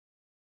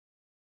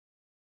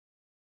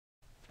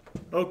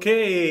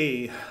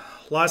Okay,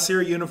 La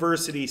Sierra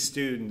University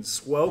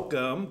students,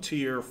 welcome to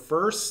your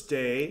first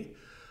day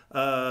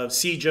of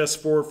CJUS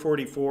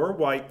 444,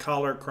 White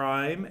Collar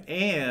Crime,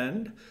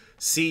 and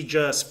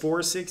CJUS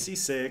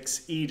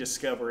 466,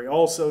 E-Discovery,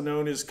 also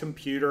known as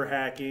Computer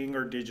Hacking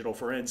or Digital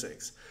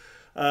Forensics.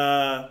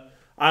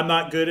 I'm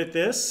not good at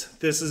this.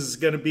 This is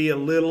going to be a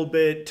little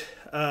bit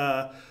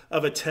of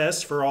a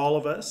test for all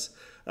of us.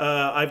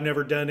 I've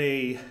never done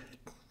a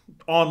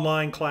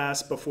online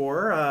class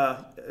before.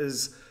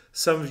 As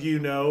some of you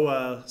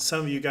know, some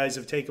of you guys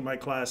have taken my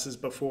classes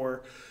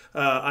before.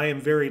 I am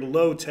very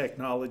low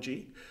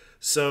technology,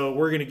 so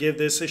we're going to give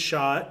this a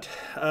shot.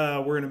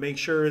 We're going to make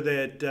sure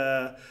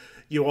that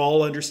you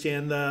all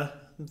understand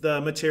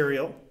the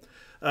material.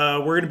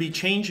 We're going to be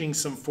changing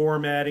some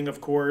formatting,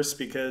 of course,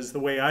 because the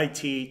way I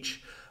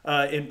teach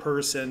in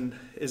person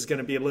is going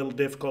to be a little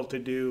difficult to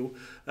do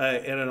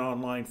in an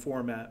online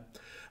format.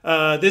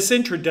 This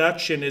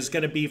introduction is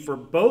going to be for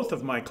both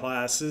of my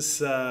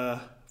classes,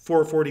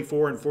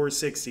 444 and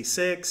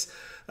 466,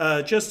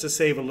 just to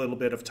save a little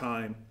bit of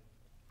time.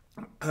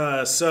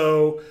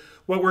 So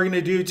what we're going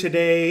to do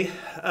today,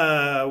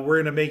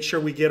 we're going to make sure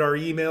we get our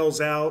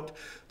emails out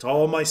to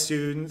all my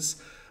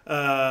students.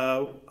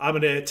 I'm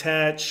going to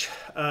attach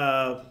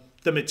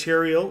the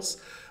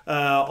materials,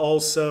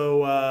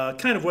 also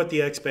kind of what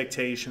the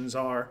expectations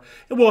are.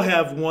 And we'll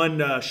have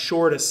one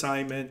short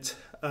assignment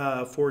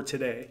for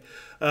today.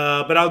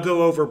 But I'll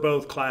go over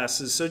both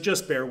classes, so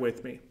just bear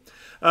with me.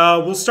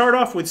 We'll start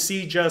off with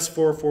CJUS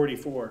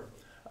 444,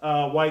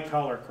 white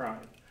collar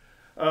crime.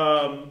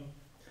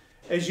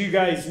 As you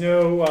guys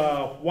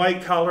know,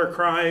 white collar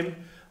crime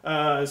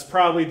is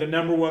probably the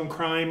 #1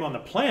 crime on the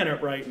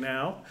planet right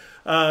now.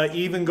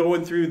 Even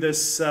going through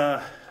this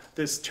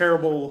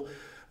terrible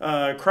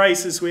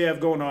crisis we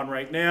have going on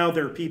right now,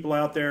 there are people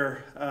out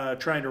there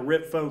trying to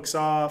rip folks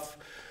off.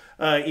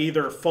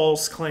 Either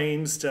false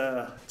claims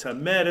to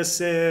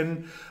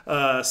medicine,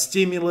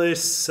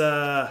 stimulus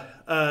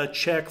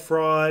check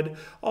fraud,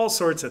 all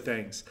sorts of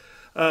things.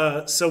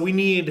 So we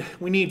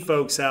need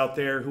folks out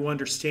there who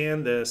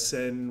understand this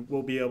and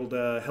will be able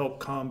to help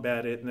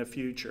combat it in the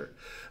future.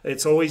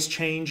 It's always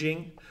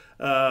changing,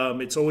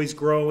 it's always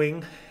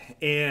growing,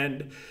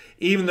 and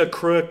even the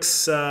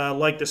crooks,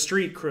 like the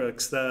street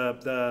crooks,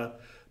 the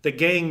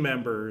gang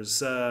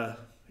members,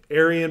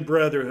 Aryan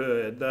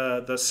Brotherhood,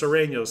 the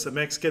Serenos, the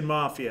Mexican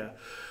Mafia,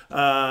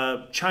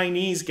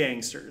 Chinese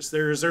gangsters.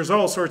 There's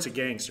all sorts of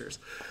gangsters.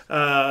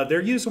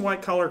 They're using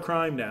white collar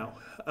crime now.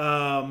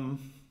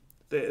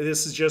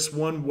 This is just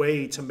one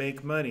way to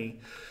make money.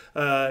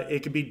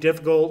 It can be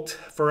difficult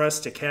for us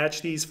to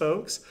catch these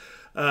folks.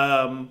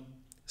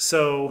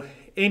 So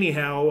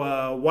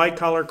anyhow, white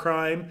collar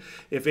crime.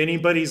 If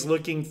anybody's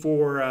looking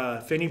for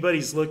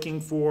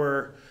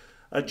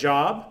a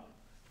job,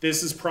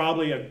 this is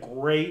probably a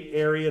great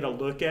area to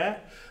look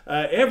at.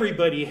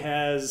 Everybody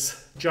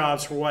has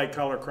jobs for white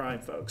collar crime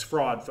folks,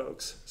 fraud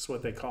folks, is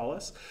what they call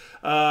us.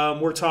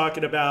 We're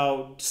talking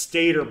about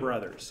Stater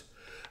Brothers.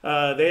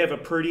 They have a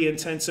pretty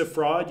intensive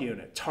fraud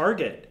unit.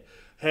 Target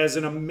has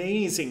an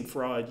amazing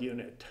fraud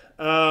unit.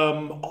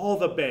 All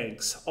the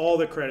banks, all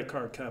the credit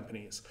card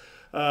companies.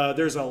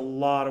 There's a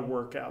lot of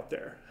work out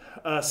there.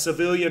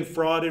 Civilian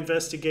fraud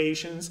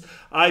investigations,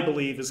 I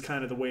believe, is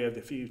kind of the way of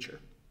the future.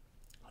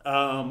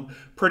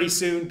 Pretty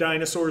soon,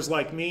 dinosaurs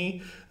like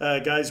me,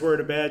 guys wearing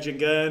a badge and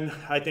gun,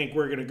 I think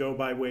we're going to go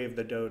by way of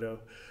the dodo.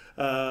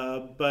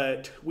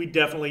 But we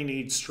definitely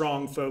need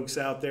strong folks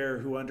out there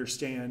who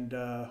understand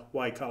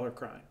white collar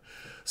crime.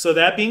 So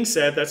that being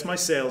said, that's my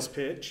sales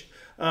pitch.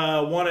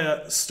 I want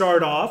to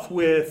start off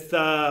with,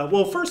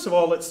 well, first of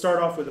all, let's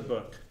start off with a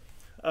book.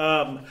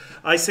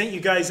 I sent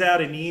you guys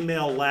out an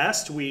email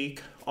last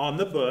week on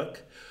the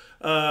book.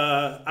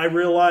 I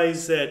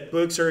realize that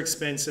books are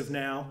expensive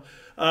now.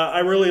 I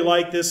really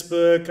like this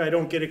book. I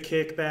don't get a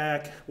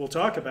kickback. We'll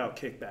talk about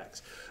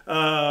kickbacks.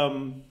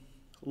 A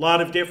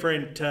lot of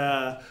different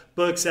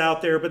books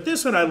out there, but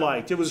this one I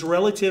liked. It was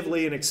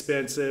relatively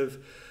inexpensive,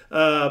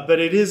 but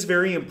it is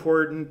very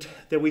important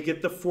that we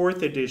get the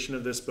 4th edition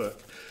of this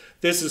book.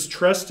 This is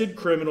Trusted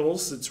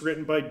Criminals. It's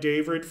written by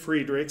David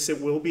Friedrichs.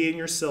 It will be in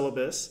your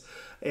syllabus,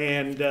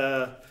 and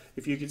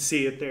if you can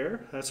see it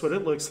there, that's what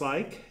it looks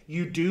like.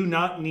 You do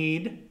not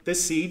need the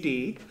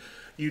CD.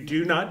 You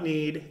do not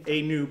need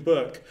a new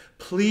book.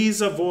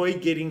 Please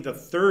avoid getting the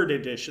 3rd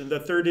edition. The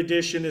 3rd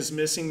edition is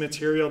missing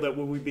material that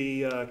we'll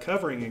be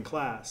covering in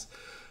class.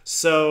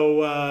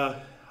 So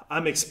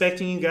I'm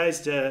expecting you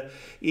guys to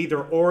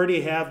either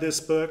already have this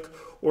book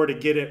or to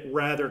get it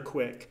rather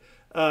quick.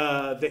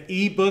 The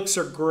e-books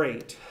are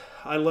great.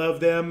 I love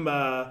them.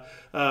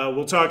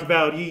 We'll talk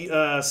about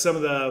some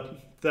of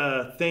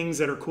the things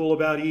that are cool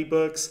about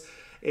e-books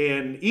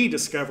in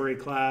e-discovery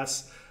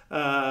class.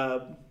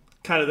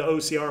 Kind of the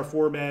OCR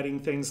formatting,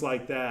 things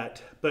like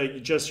that,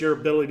 but just your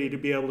ability to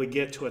be able to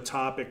get to a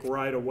topic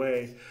right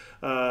away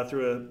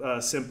through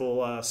a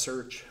simple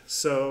search.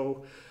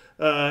 So,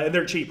 and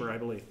they're cheaper, I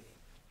believe.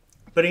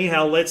 But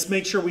anyhow, let's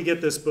make sure we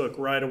get this book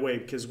right away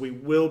because we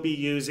will be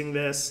using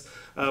this.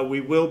 We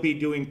will be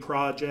doing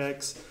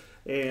projects.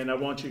 and I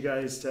want you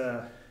guys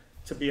to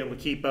be able to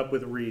keep up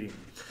with the reading.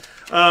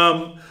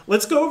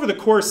 Let's go over the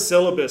course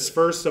syllabus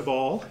first of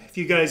all. If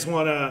you guys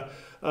want to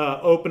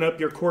open up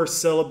your course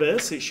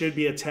syllabus, it should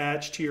be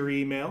attached to your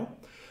email.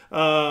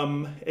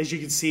 As you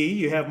can see,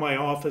 you have my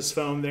office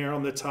phone there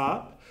on the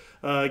top.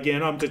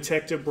 Again, I'm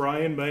Detective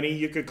Brian Money.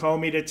 You could call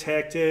me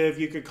Detective.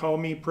 You could call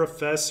me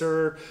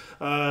Professor.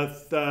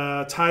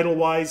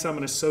 Title-wise, I'm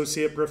an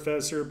Associate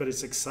Professor, but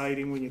it's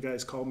exciting when you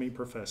guys call me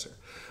Professor.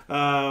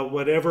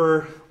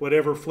 Whatever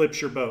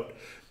flips your boat.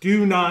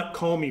 Do not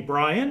call me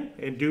Brian,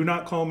 and do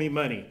not call me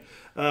Money.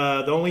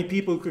 The only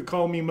people who could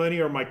call me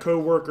Money are my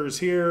co-workers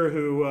here,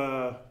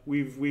 who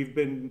we've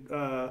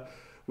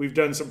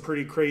done some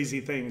pretty crazy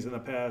things in the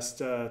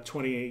past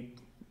 28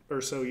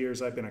 or so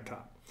years I've been a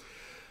cop.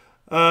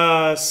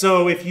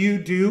 So if you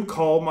do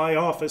call my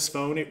office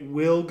phone, it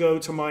will go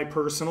to my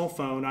personal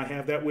phone. I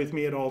have that with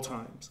me at all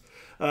times.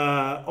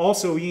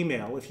 Also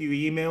email. If you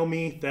email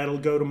me, that'll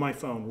go to my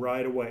phone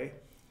right away.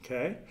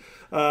 Okay.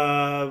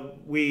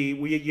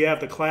 You have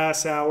the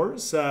class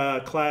hours.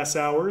 Class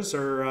hours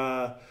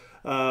are,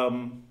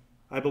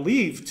 I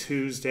believe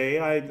Tuesday.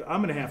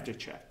 I'm going to have to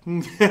check.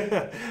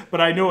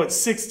 But I know it's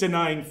 6 to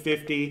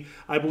 9:50.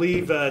 I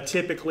believe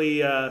typically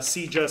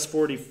CJUS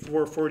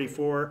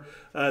 4444,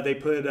 they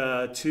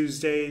put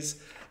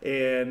Tuesdays,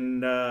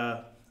 and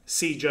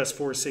CJUS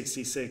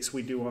 466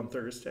 we do on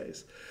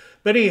Thursdays.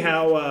 But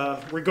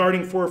anyhow,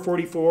 regarding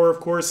 444,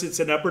 of course, it's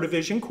an upper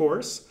division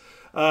course.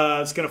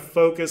 It's going to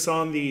focus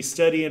on the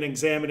study and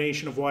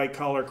examination of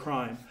white-collar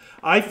crime.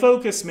 I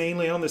focus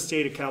mainly on the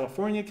state of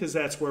California because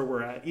that's where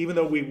we're at, even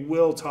though we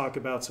will talk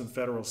about some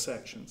federal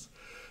sections.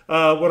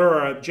 What are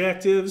our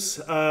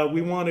objectives?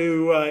 We want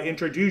to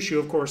introduce you,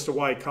 of course, to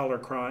white-collar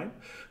crime,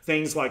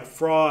 things like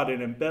fraud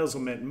and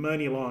embezzlement,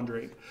 money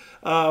laundering.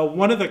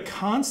 One of the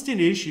constant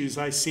issues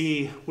I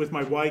see with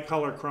my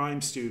white-collar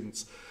crime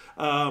students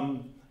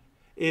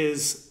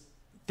is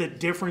the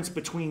difference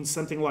between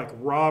something like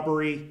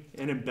robbery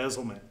and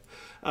embezzlement.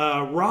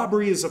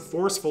 Robbery is a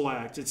forceful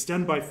act. It's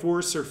done by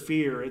force or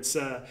fear. It's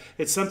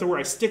something where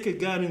I stick a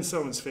gun in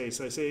someone's face.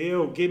 I say,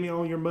 "Yo, give me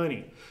all your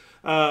money."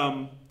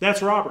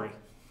 That's robbery.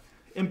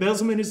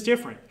 Embezzlement is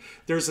different.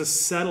 There's a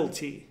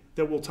subtlety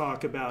that we'll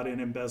talk about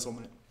in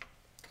embezzlement.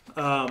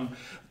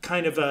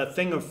 Kind of a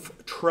thing of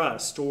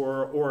trust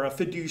or a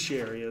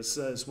fiduciary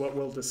is what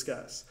we'll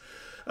discuss.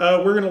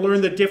 We're going to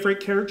learn the different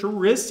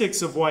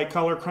characteristics of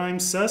white-collar crime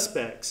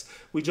suspects.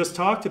 We just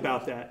talked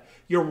about that.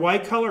 Your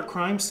white-collar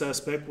crime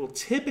suspect will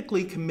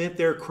typically commit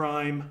their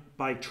crime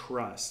by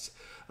trust.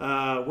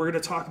 We're going to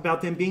talk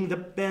about them being the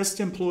best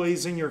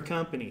employees in your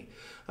company,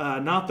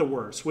 not the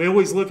worst. We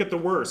always look at the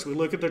worst. We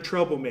look at the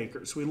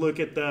troublemakers. We look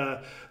at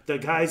the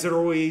guys that are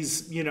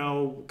always,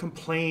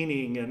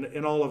 complaining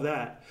and all of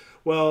that.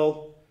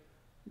 Well,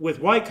 with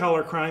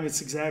white-collar crime,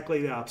 it's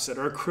exactly the opposite.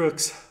 Our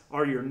crooks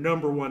are your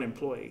number one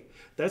employee.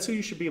 That's who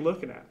you should be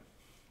looking at.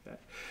 Okay.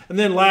 And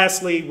then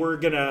lastly, we're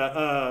going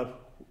to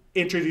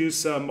introduce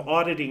some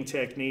auditing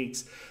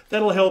techniques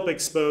that'll help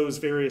expose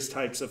various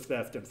types of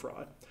theft and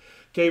fraud.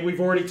 Okay, we've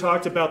already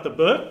talked about the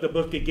book. The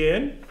book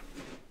again,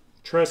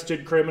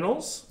 Trusted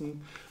Criminals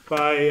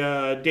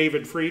by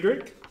David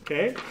Friedrich.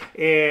 Okay,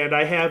 and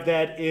I have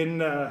that in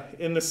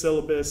the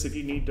syllabus if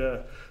you need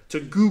to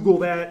Google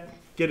that,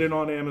 get it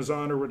on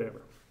Amazon or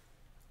whatever.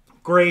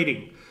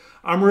 Grading.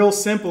 I'm real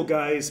simple,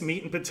 guys.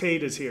 Meat and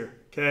potatoes here.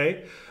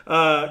 Okay,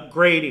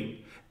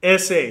 grading.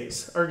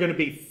 Essays are going to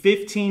be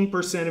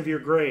 15% of your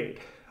grade.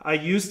 I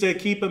used to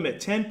keep them at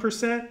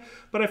 10%,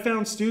 but I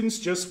found students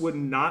just would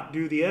not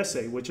do the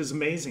essay, which is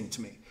amazing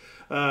to me.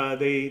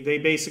 They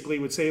basically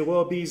would say,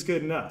 well, B's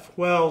good enough.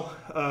 Well,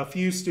 a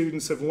few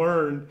students have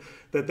learned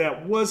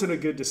that wasn't a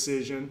good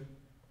decision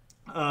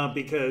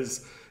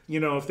because,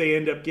 if they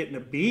end up getting a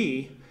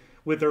B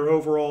with their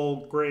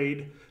overall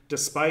grade,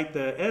 despite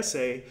the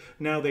essay,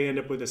 now they end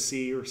up with a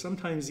C or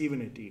sometimes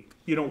even a D.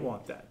 You don't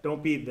want that.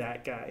 Don't be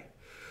that guy.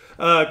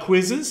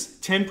 Quizzes,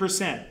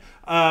 10%.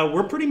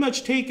 We're pretty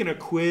much taking a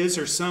quiz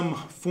or some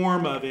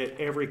form of it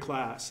every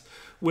class.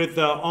 With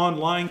the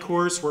online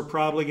course, we're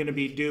probably going to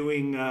be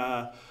doing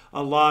a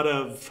lot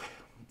of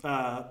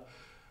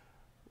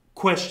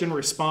question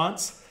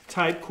response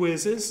type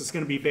quizzes. It's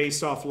going to be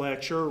based off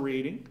lecture or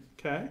reading.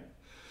 Okay.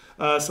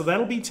 So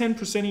that'll be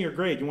 10% of your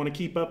grade. You want to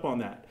keep up on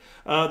that.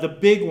 The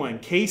big one,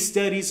 case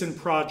studies and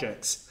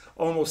projects.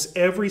 Almost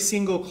every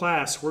single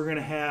class, we're going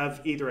to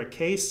have either a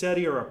case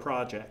study or a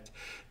project.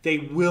 They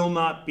will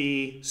not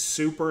be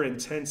super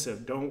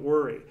intensive. Don't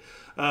worry.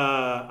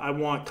 I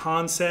want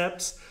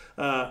concepts,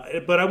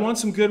 but I want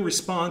some good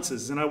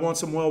responses, and I want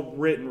some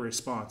well-written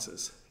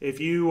responses.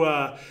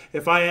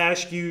 If I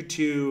ask you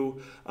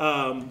to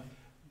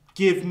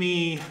give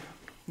me,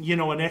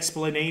 an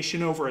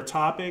explanation over a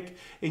topic,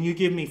 and you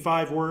give me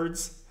 5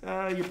 words,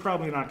 you're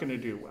probably not going to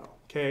do well.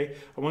 Okay,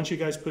 I want you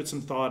guys to put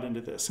some thought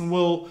into this, and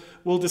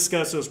we'll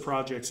discuss those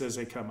projects as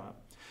they come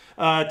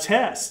up.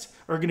 Tests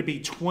are going to be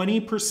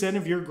 20%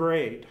 of your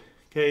grade.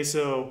 Okay,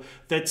 so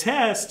the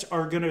tests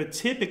are going to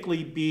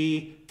typically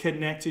be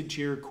connected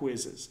to your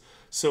quizzes.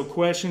 So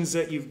questions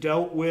that you've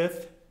dealt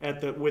with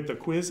with the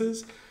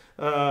quizzes,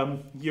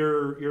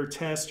 your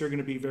tests are going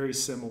to be very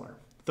similar.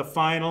 The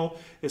final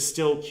is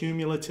still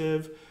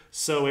cumulative,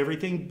 so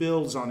everything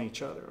builds on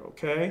each other,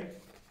 okay?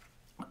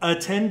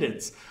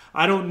 Attendance.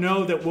 I don't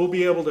know that we'll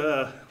be able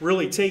to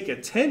really take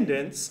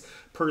attendance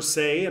per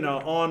se in an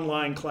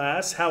online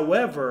class.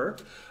 However,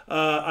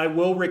 I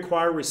will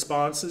require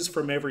responses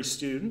from every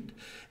student.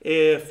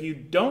 If you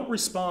don't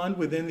respond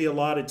within the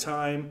allotted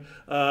time,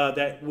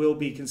 that will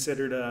be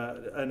considered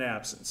an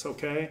absence,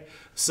 okay?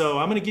 So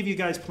I'm going to give you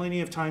guys plenty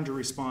of time to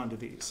respond to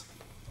these.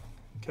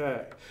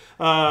 Okay.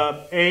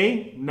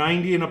 A,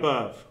 90 and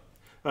above.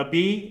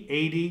 B,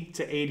 80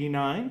 to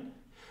 89.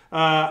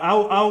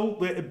 I'll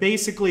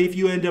basically, if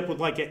you end up with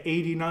like an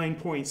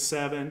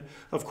 89.7,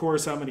 of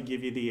course I'm going to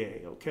give you the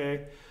A,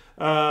 okay?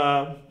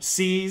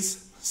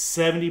 C's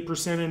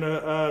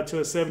 70% to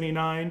a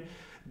 79,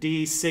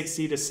 D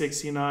 60 to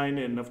 69,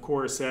 and of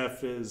course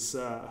F is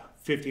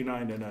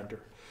 59 and under.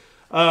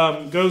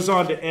 Goes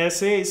on to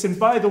essays, and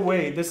by the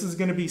way, this is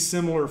going to be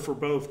similar for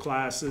both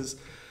classes.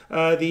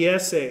 The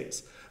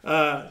essays,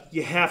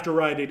 you have to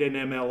write it in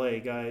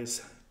MLA,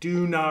 guys.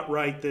 Do not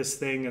write this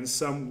thing in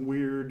some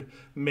weird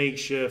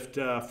makeshift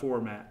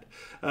format.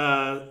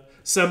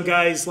 Some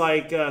guys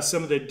like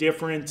some of the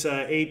different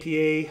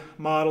APA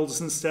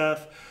models and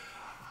stuff.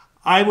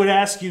 I would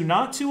ask you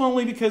not to,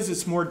 only because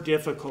it's more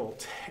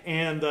difficult,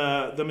 and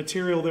the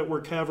material that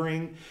we're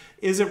covering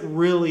isn't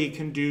really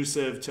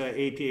conducive to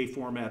APA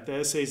format. The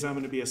essays I'm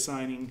going to be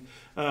assigning,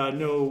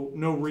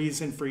 no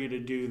reason for you to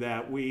do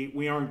that.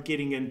 We aren't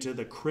getting into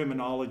the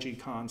criminology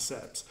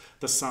concepts,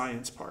 the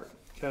science part,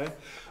 okay?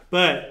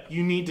 But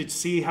you need to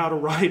see how to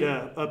write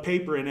a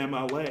paper in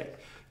MLA,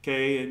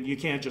 okay? And you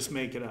can't just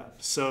make it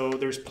up. So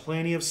there's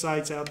plenty of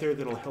sites out there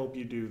that'll help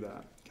you do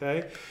that,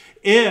 okay?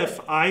 If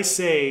I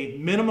say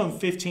minimum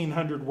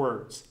 1,500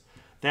 words,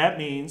 that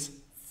means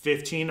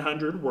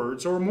 1,500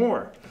 words or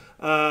more.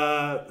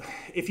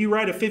 If you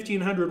write a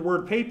 1,500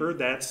 word paper,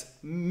 that's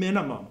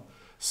minimum.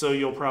 So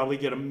you'll probably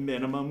get a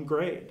minimum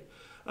grade.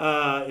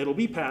 It'll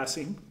be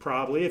passing,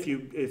 probably, if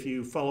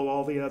you follow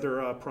all the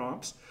other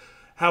prompts.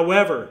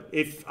 However,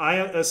 if I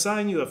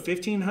assign you a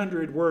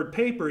 1,500 word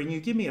paper and you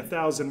give me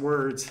 1,000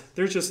 words,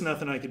 there's just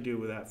nothing I can do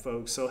with that,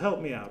 folks. So help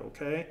me out,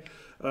 okay?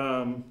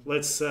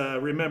 Let's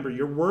remember,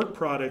 your work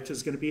product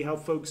is going to be how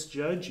folks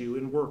judge you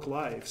in work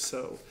life.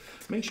 So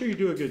make sure you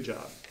do a good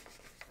job.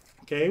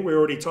 Okay, we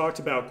already talked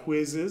about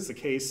quizzes, the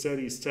case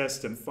studies,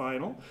 test, and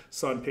final.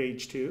 It's on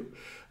page 2.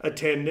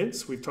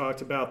 Attendance, we've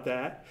talked about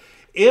that.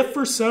 If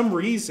for some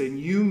reason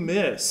you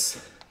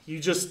miss, you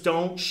just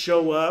don't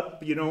show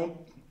up, you don't,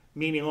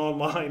 meaning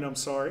online, I'm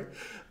sorry,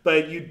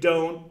 but you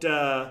don't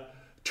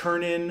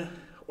turn in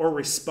or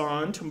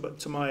respond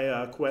to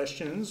my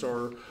questions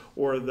or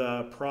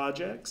the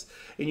projects,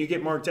 and you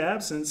get marked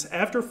absence,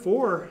 after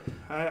 4,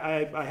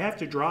 I have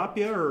to drop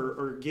you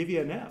or give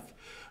you an F.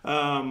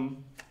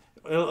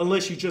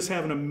 Unless you just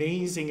have an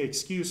amazing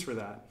excuse for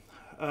that.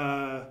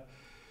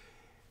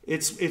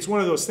 It's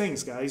one of those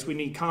things, guys. We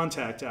need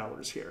contact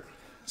hours here.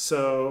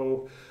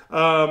 So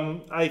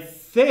I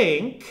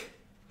think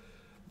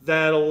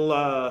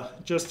that'll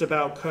just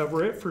about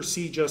cover it for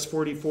CJUS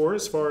 44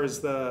 as far as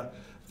the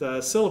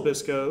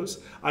syllabus goes.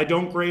 I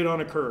don't grade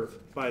on a curve,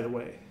 by the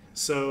way.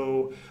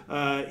 So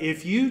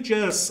if you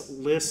just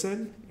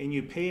listen and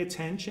you pay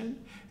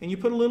attention and you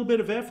put a little bit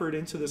of effort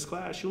into this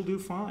class, you'll do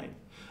fine.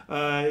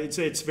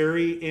 It's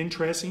very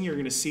interesting. You're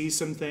going to see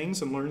some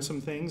things and learn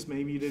some things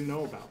maybe you didn't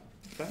know about.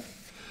 Okay?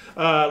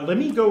 Let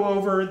me go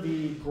over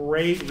the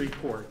grade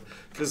report,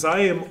 because I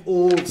am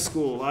old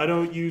school. I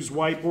don't use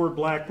whiteboard,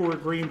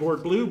 blackboard, green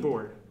board, blue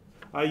board.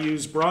 I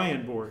use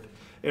Brian board.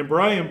 And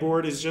Brian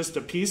board is just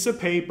a piece of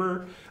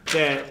paper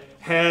that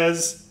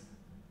has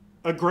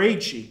a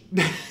grade sheet.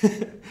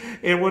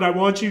 And what I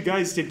want you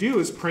guys to do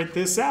is print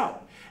this out.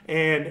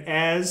 And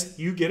as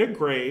you get a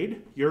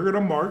grade, you're going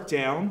to mark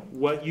down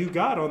what you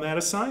got on that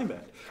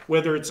assignment,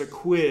 whether it's a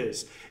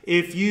quiz.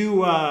 If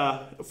you,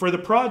 for the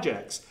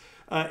projects,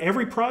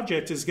 every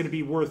project is going to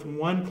be worth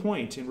 1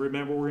 point. And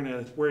remember, we're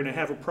going to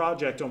have a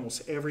project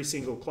almost every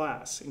single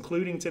class,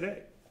 including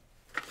today.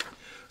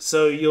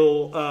 So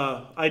you'll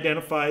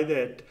identify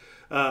that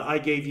I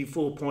gave you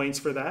full points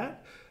for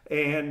that,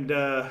 and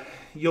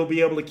you'll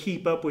be able to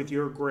keep up with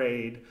your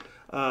grade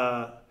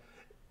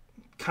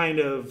kind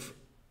of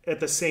at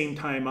the same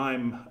time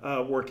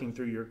I'm working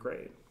through your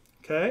grade.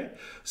 Okay?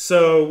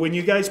 So when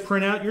you guys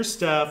print out your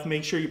stuff,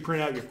 make sure you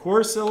print out your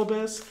course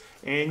syllabus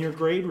and your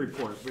grade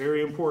report.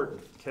 Very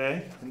important.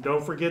 Okay? And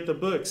don't forget the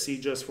book,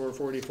 CJUS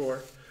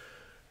 444.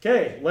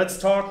 Okay, let's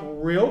talk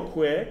real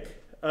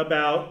quick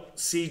about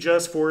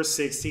CJUS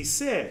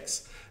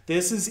 466.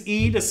 This is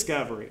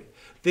e-discovery.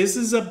 This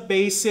is a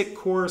basic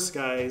course,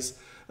 guys.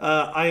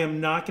 I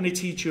am not going to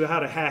teach you how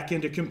to hack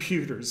into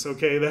computers,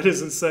 okay? That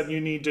isn't something you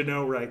need to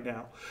know right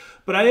now.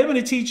 But I am going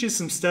to teach you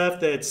some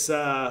stuff that's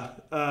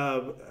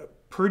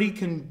pretty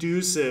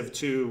conducive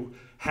to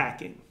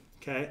hacking,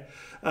 okay?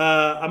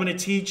 I'm going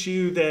to teach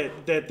you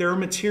that there are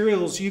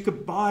materials you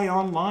could buy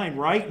online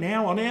right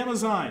now on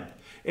Amazon.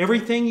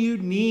 Everything you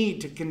need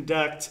to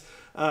conduct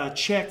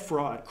check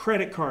fraud,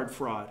 credit card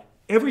fraud.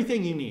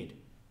 Everything you need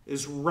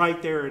is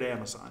right there at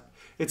Amazon.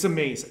 It's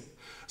amazing.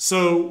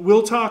 So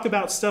we'll talk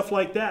about stuff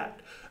like that.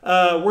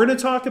 We're going to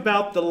talk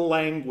about the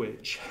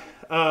language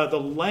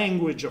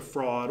of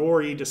fraud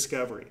or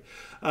e-discovery,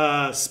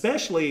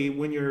 especially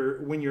when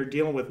you're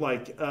dealing with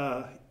like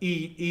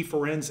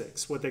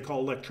e-forensics, what they call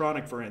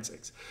electronic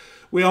forensics.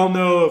 We all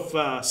know if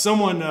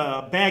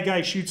a bad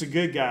guy shoots a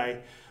good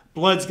guy,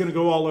 blood's going to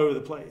go all over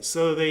the place.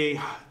 So they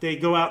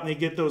go out and they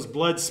get those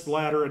blood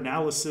splatter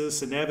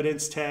analysis and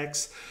evidence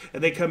techs,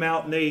 and they come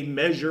out and they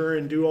measure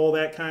and do all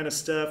that kind of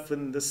stuff,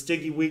 and the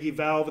Stiggy-Wiggy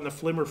valve and the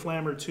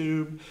Flimmer-Flammer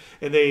tube,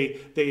 and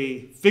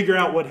they figure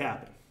out what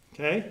happened,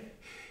 okay?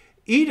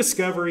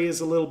 E-discovery is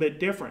a little bit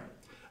different.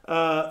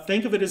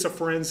 Think of it as a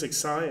forensic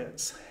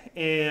science,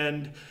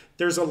 and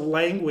there's a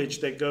language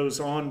that goes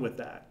on with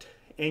that.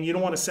 And you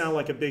don't want to sound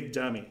like a big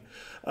dummy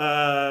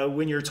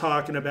when you're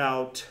talking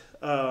about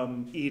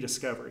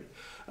e-discovery.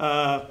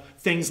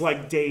 Things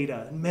like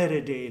data,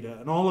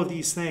 metadata, and all of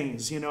these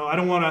things. You know, I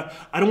don't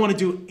want to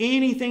do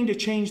anything to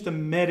change the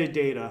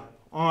metadata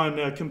on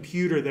a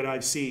computer that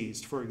I've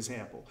seized, for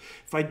example.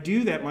 If I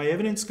do that, my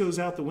evidence goes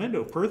out the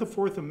window per the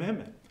Fourth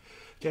Amendment.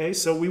 Okay,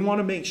 so we want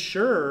to make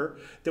sure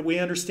that we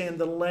understand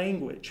the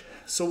language.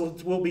 So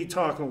we'll be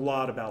talking a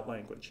lot about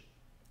language.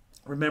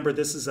 Remember,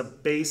 this is a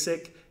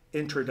basic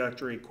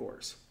introductory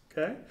course.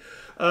 Okay,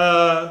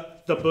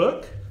 the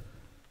book.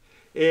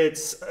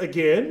 It's,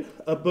 again,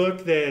 a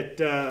book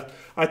that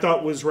I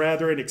thought was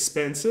rather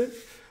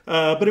inexpensive,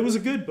 but it was a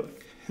good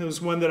book. It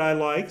was one that I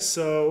liked,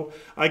 so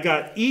I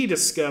got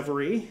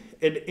E-Discovery,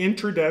 An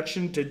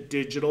Introduction to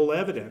Digital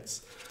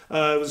Evidence.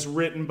 It was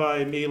written by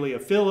Amelia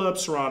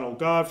Phillips, Ronald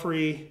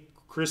Godfrey,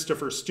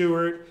 Christopher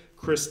Stewart,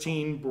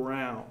 Christine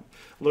Brown.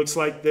 Looks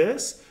like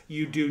this.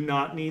 You do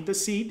not need the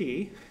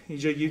CD.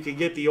 You can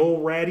get the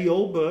old ratty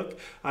old book.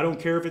 I don't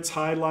care if it's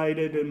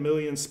highlighted in a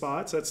million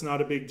spots. That's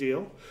not a big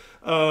deal.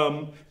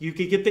 You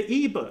could get the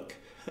ebook.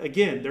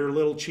 Again, they're a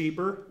little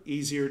cheaper,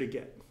 easier to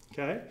get.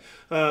 Okay,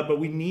 but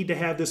we need to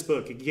have this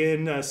book.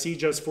 Again,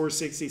 CJUS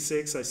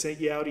 466. I sent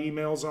you out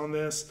emails on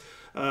this.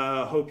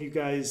 Hope you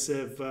guys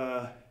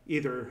have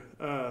either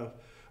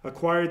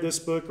acquired this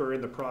book or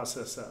in the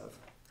process of.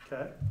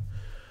 Okay.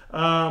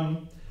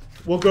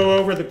 We'll go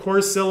over the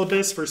course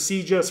syllabus for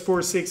CJUS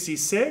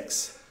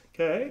 466.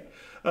 Okay.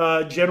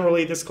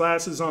 Generally, this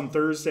class is on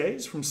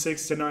Thursdays from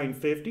 6 to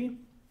 9:50.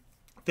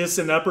 This is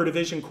an upper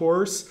division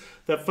course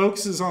that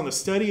focuses on the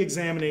study,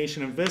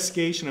 examination,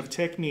 investigation of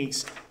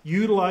techniques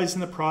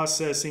utilizing the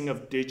processing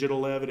of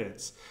digital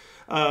evidence.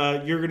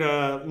 You're going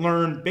to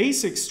learn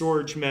basic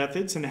storage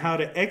methods and how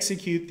to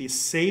execute the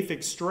safe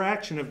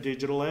extraction of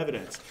digital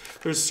evidence.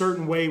 There's a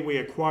certain way we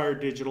acquire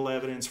digital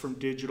evidence from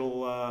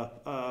digital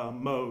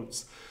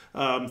modes.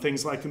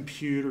 Things like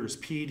computers,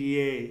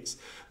 PDAs.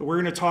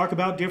 We're going to talk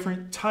about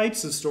different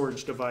types of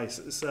storage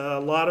devices. A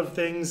lot of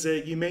things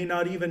that you may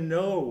not even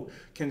know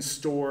can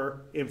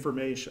store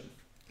information.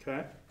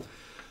 Okay.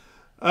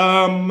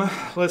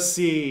 Let's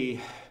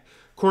see.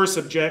 Course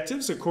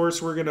objectives. Of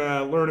course, we're going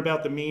to learn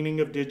about the meaning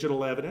of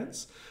digital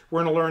evidence.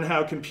 We're going to learn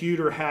how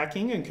computer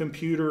hacking and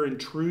computer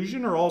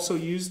intrusion are also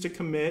used to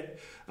commit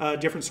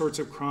different sorts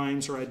of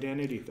crimes or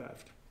identity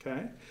theft.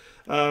 Okay.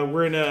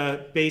 We're going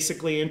to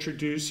basically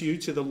introduce you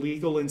to the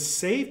legal and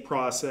safe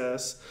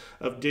process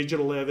of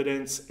digital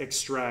evidence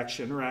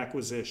extraction or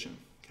acquisition.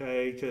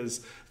 Okay,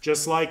 because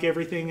just like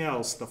everything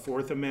else, the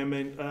Fourth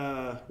Amendment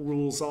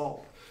rules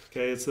all.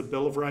 Okay, it's the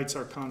Bill of Rights,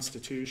 our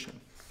Constitution.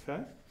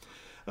 Okay,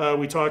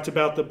 we talked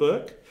about the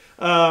book.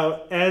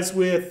 As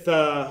with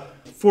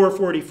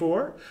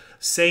 444,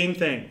 same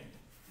thing.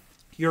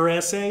 Your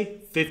essay,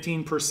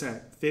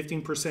 15%.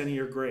 15% of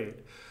your grade.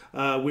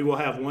 We will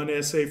have one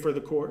essay for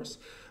the course.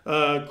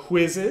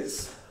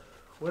 Quizzes.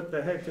 What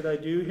the heck did I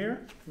do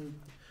here?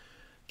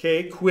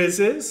 Okay,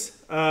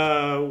 quizzes.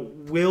 We're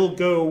going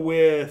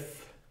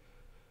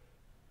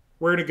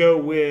to go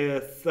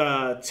with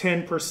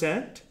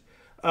 10%.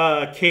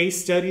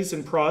 Case studies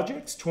and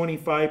projects,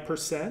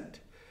 25%.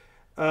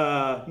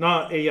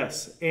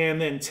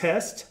 And then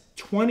test,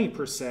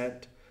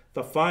 20%.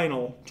 The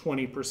final,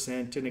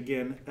 20%. And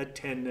again,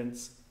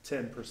 attendance,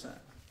 10%.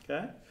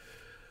 Okay?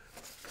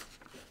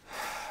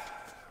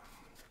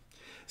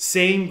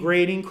 Same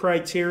grading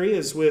criteria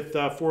as with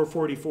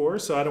 444,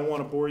 so I don't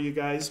want to bore you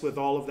guys with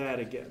all of that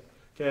again.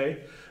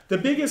 Okay? The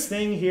biggest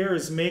thing here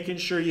is making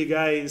sure you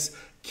guys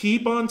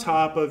keep on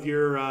top of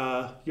your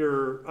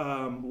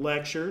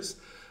lectures,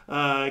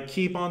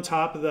 keep on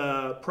top of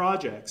the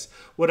projects.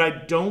 What I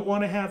don't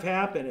want to have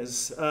happen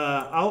is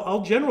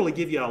I'll generally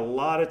give you a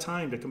lot of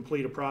time to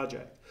complete a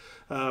project,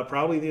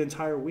 probably the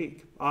entire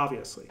week,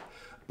 obviously.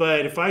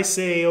 But if I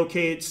say,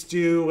 okay, it's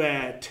due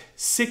at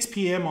 6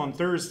 p.m. on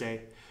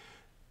Thursday,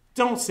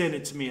 don't send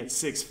it to me at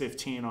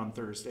 6:15 on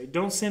Thursday.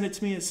 Don't send it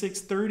to me at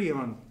 6:30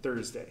 on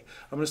Thursday.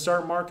 I'm going to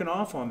start marking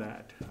off on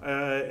that.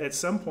 At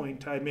some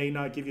point, I may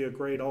not give you a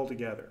grade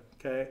altogether.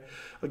 Okay,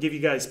 I'll give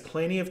you guys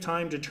plenty of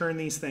time to turn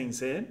these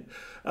things in.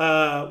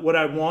 What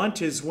I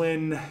want is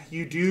when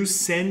you do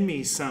send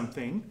me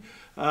something,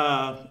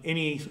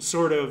 any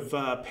sort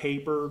of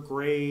paper,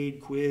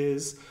 grade,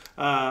 quiz,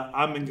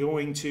 I'm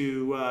going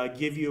to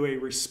give you a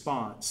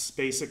response,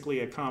 basically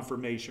a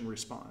confirmation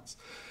response.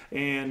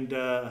 And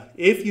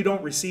if you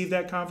don't receive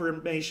that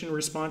confirmation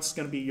response, it's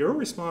going to be your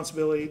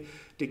responsibility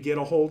to get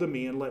a hold of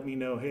me and let me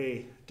know,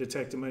 hey,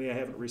 Detective Money, I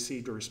haven't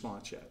received a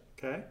response yet.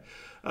 Okay.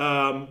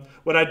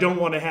 What I don't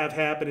want to have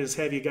happen is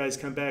have you guys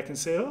come back and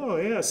say, oh,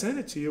 yeah, I sent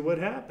it to you. What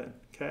happened?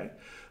 Okay.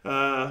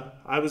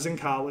 I was in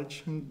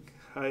college.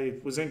 I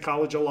was in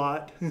college a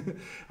lot.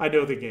 I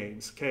know the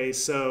games. Okay,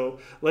 so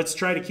let's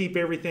try to keep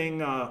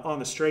everything on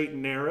the straight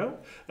and narrow.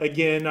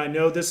 Again, I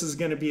know this is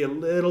going to be a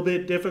little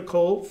bit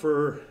difficult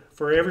for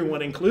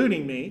everyone,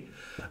 including me,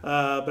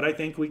 but I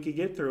think we could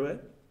get through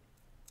it.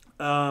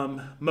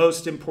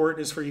 Most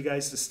important is for you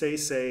guys to stay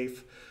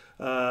safe,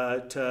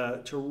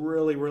 to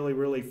really, really,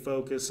 really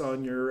focus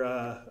on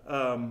your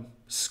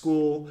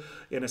school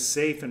in a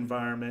safe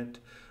environment.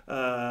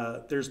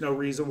 There's no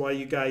reason why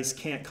you guys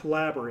can't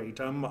collaborate.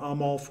 I'm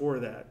all for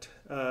that.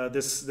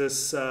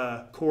 This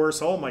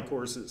course, all my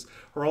courses,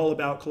 are all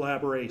about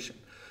collaboration.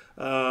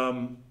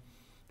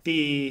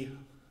 The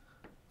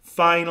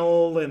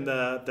final and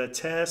the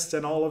test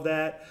and all of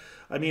that,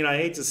 I mean, I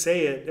hate to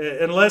say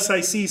it, unless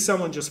I see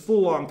someone just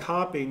full on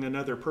copying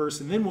another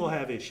person, then we'll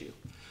have issue.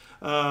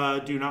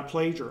 Do not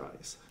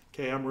plagiarize.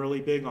 Okay, I'm really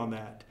big on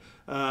that.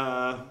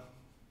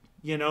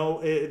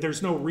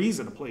 There's no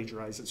reason to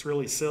plagiarize. It's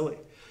really silly.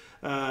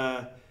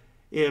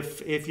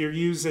 If you're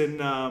using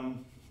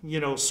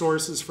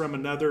sources from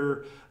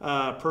another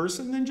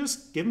person, then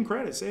just give them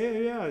credit. Say,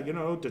 hey, yeah,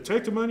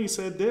 Detective Money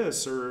said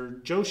this, or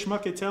Joe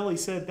Schmuckatelli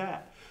said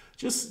that.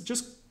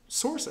 Just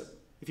source it.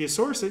 If you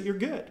source it, you're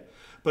good.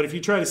 But if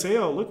you try to say,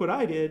 oh, look what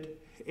I did,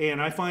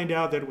 and I find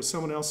out that it was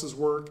someone else's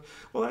work,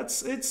 well,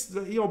 it's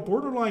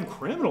borderline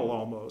criminal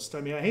almost. I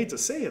mean, I hate to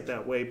say it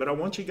that way, but I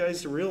want you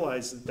guys to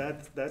realize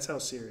that's how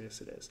serious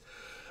it is.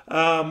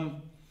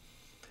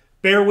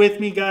 Bear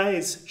with me,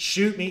 guys.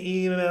 Shoot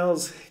me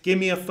emails. Give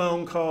me a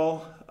phone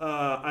call.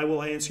 I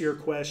will answer your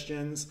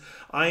questions.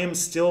 I am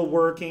still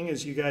working,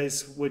 as you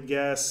guys would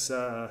guess.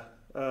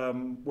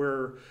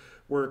 We're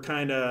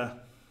kind of,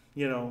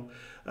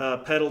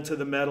 pedal to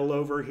the metal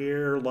over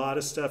here. A lot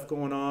of stuff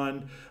going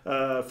on.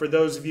 For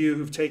those of you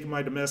who've taken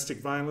my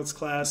domestic violence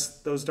class,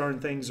 those darn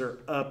things are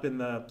up in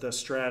the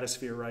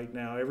stratosphere right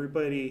now.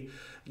 Everybody,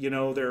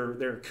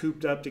 they're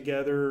cooped up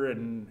together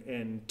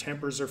and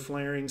tempers are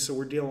flaring. So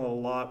we're dealing a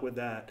lot with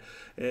that,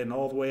 and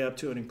all the way up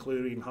to and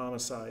including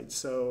homicide.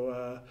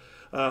 So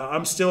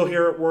I'm still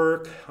here at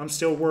work. I'm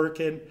still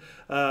working,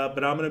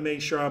 but I'm going to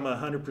make sure I'm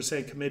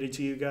 100% committed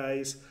to you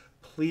guys.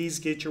 Please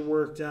get your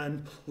work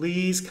done.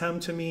 Please come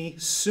to me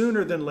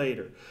sooner than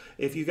later.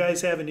 If you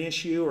guys have an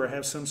issue or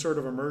have some sort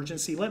of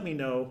emergency, let me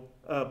know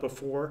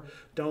before.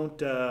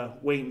 Don't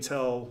wait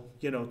until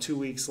 2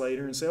 weeks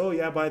later and say, oh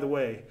yeah, by the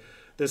way,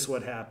 this is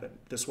what happened.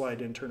 This is why I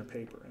didn't turn a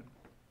paper in.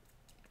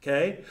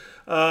 Okay?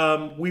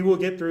 We will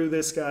get through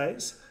this,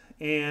 guys.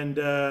 And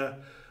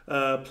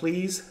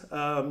please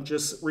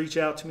just reach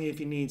out to me if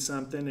you need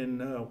something, and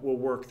we'll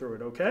work through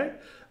it, okay?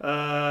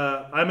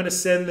 I'm going to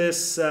send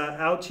this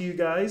out to you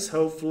guys,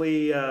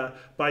 hopefully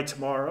by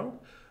tomorrow.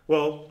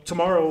 Well,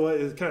 tomorrow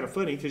is kind of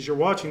funny because you're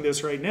watching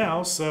this right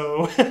now,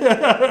 so...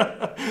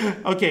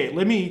 Okay,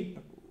 let me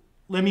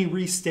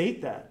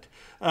restate that.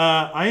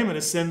 I am going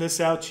to send this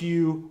out to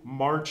you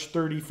March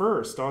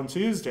 31st on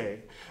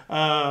Tuesday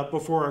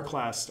before our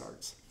class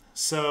starts.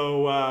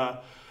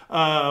 So...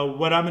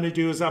 what I'm going to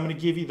do is I'm going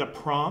to give you the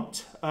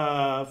prompt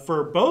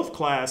for both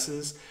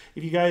classes.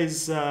 If you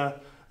guys,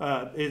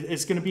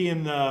 it's going to be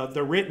in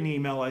the written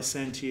email I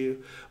sent to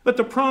you. But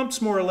the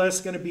prompt's more or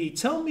less going to be,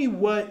 tell me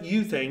what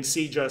you think,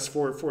 CJUS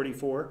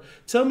 444,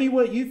 tell me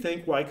what you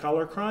think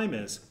white-collar crime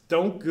is.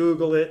 Don't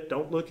Google it.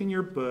 Don't look in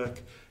your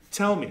book.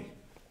 Tell me.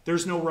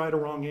 There's no right or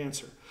wrong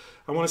answer.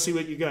 I want to see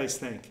what you guys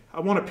think. I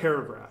want a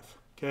paragraph.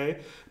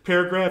 Okay,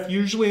 paragraph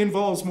usually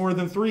involves more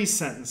than 3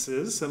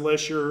 sentences,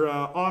 unless you're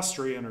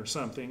Austrian or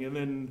something, and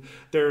then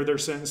their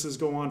sentences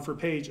go on for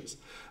pages.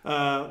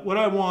 What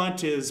I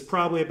want is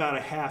probably about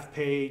a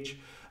half-page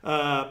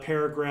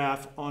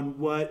paragraph on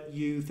what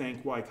you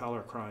think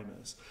white-collar crime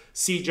is.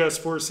 CJUS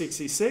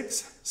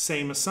 466,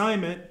 same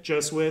assignment,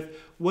 just with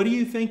what do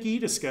you think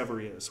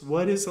e-discovery is?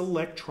 What is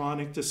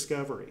electronic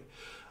discovery?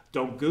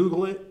 Don't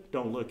Google it.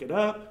 Don't look it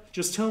up.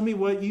 Just tell me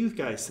what you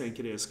guys think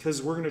it is,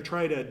 because we're going to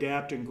try to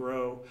adapt and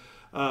grow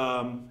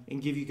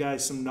and give you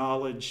guys some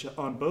knowledge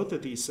on both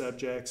of these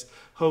subjects.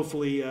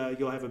 Hopefully,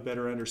 you'll have a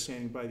better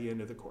understanding by the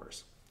end of the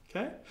course.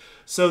 Okay?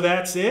 So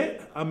that's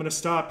it. I'm going to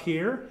stop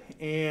here,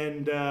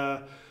 and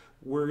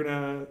we're going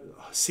to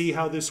see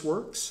how this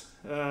works.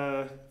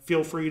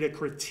 Feel free to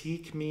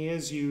critique me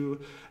as you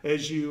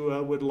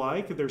would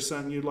like. If there's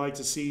something you'd like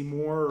to see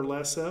more or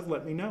less of,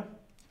 let me know.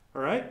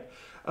 All right?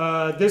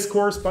 This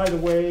course, by the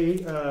way,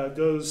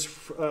 goes,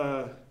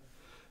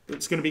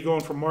 it's going to be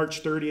going from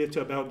March 30th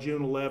to about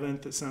June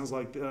 11th. It sounds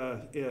like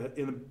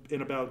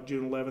in about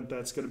June 11th,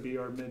 that's going to be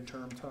our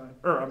midterm time,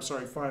 or I'm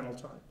sorry, final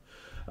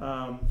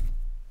time.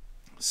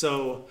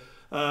 So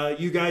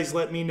You guys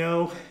let me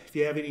know if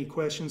you have any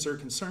questions or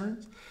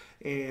concerns,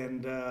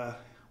 and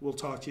we'll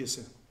talk to you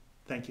soon.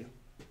 Thank you.